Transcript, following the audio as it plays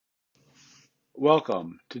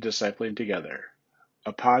Welcome to Discipling Together,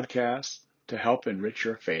 a podcast to help enrich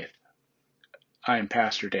your faith. I am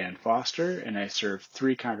Pastor Dan Foster, and I serve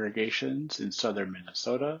 3 congregations in southern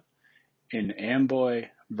Minnesota, in Amboy,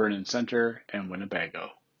 Vernon Center, and Winnebago.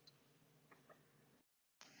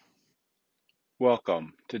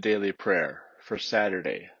 Welcome to Daily Prayer for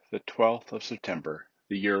Saturday, the 12th of September,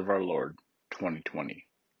 the year of our Lord, 2020.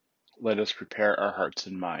 Let us prepare our hearts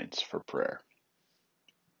and minds for prayer.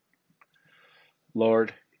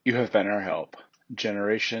 Lord, you have been our help,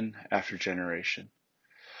 generation after generation.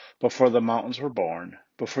 Before the mountains were born,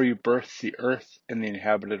 before you birthed the earth and the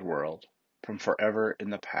inhabited world, from forever in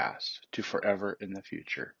the past to forever in the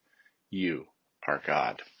future, you are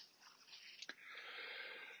God.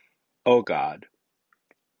 O God,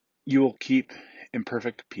 you will keep in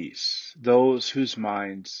perfect peace those whose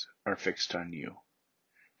minds are fixed on you.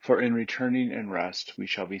 For in returning and rest we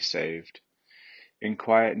shall be saved. In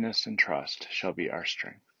quietness and trust shall be our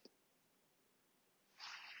strength.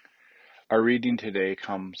 Our reading today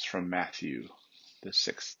comes from Matthew, the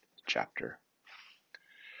 6th chapter.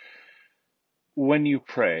 When you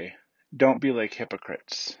pray, don't be like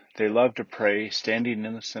hypocrites. They love to pray standing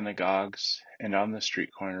in the synagogues and on the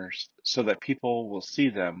street corners so that people will see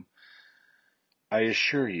them. I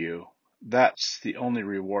assure you, that's the only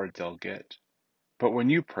reward they'll get. But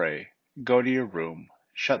when you pray, go to your room,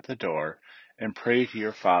 shut the door, and pray to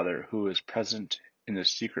your Father who is present in the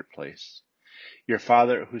secret place. Your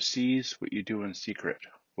Father who sees what you do in secret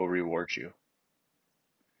will reward you.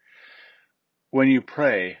 When you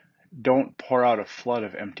pray, don't pour out a flood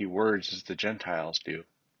of empty words as the Gentiles do.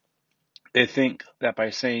 They think that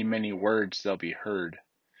by saying many words they'll be heard.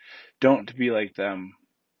 Don't be like them,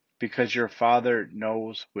 because your Father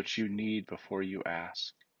knows what you need before you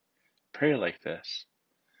ask. Pray like this: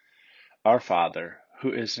 Our Father,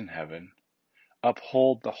 who is in heaven,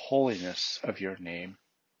 uphold the holiness of your name.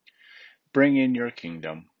 Bring in your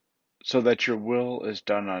kingdom, so that your will is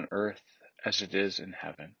done on earth as it is in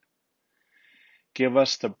heaven. Give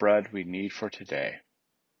us the bread we need for today.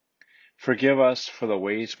 Forgive us for the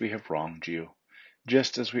ways we have wronged you,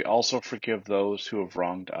 just as we also forgive those who have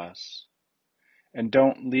wronged us. And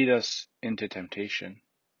don't lead us into temptation,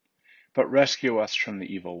 but rescue us from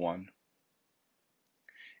the evil one.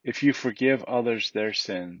 If you forgive others their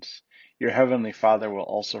sins, your heavenly Father will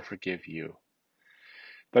also forgive you.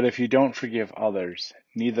 But if you don't forgive others,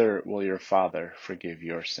 neither will your Father forgive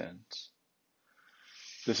your sins.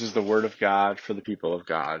 This is the word of God for the people of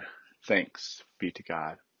God. Thanks be to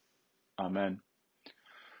God. Amen.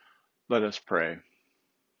 Let us pray.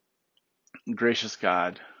 Gracious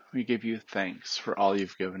God, we give you thanks for all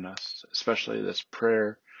you've given us, especially this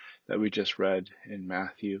prayer that we just read in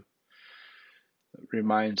Matthew. It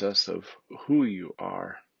reminds us of who you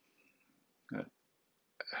are. It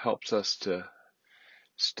helps us to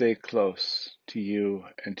stay close to you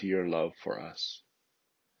and to your love for us.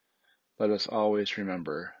 Let us always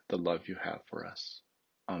remember the love you have for us.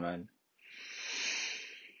 Amen.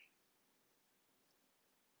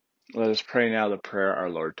 Let us pray now the prayer our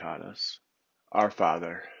Lord taught us. Our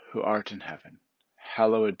Father, who art in heaven,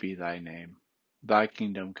 hallowed be thy name. Thy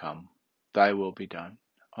kingdom come, thy will be done,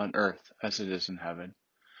 on earth as it is in heaven.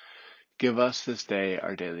 Give us this day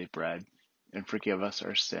our daily bread, and forgive us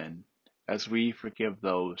our sin, as we forgive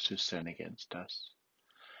those who sin against us.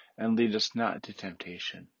 And lead us not into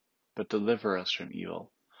temptation, but deliver us from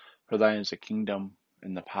evil. For thine is the kingdom,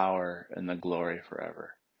 and the power, and the glory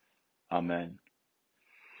forever. Amen.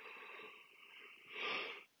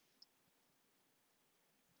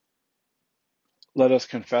 Let us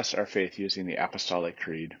confess our faith using the Apostolic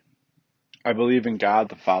Creed. I believe in God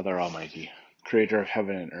the Father Almighty, creator of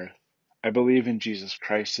heaven and earth. I believe in Jesus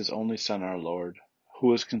Christ, his only Son, our Lord, who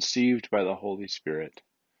was conceived by the Holy Spirit,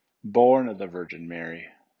 born of the Virgin Mary,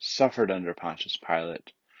 suffered under Pontius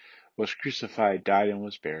Pilate, was crucified, died, and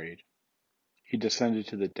was buried. He descended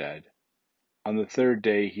to the dead. On the third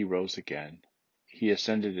day he rose again. He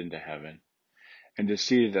ascended into heaven, and is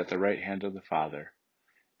seated at the right hand of the Father,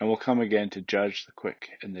 and will come again to judge the quick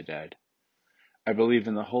and the dead. I believe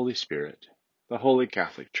in the Holy Spirit, the Holy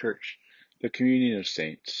Catholic Church, the communion of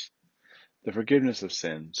saints, the forgiveness of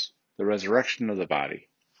sins, the resurrection of the body,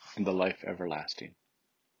 and the life everlasting.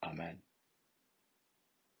 Amen.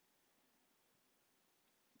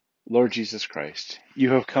 Lord Jesus Christ,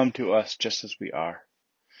 you have come to us just as we are.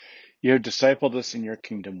 You have discipled us in your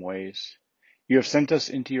kingdom ways. You have sent us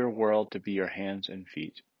into your world to be your hands and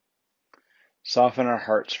feet. Soften our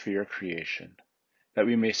hearts for your creation, that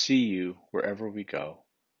we may see you wherever we go.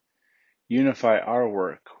 Unify our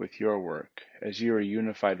work with your work, as you are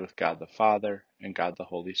unified with God the Father and God the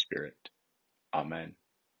Holy Spirit. Amen.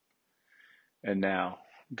 And now,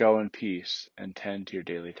 go in peace and tend to your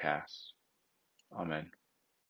daily tasks. Amen.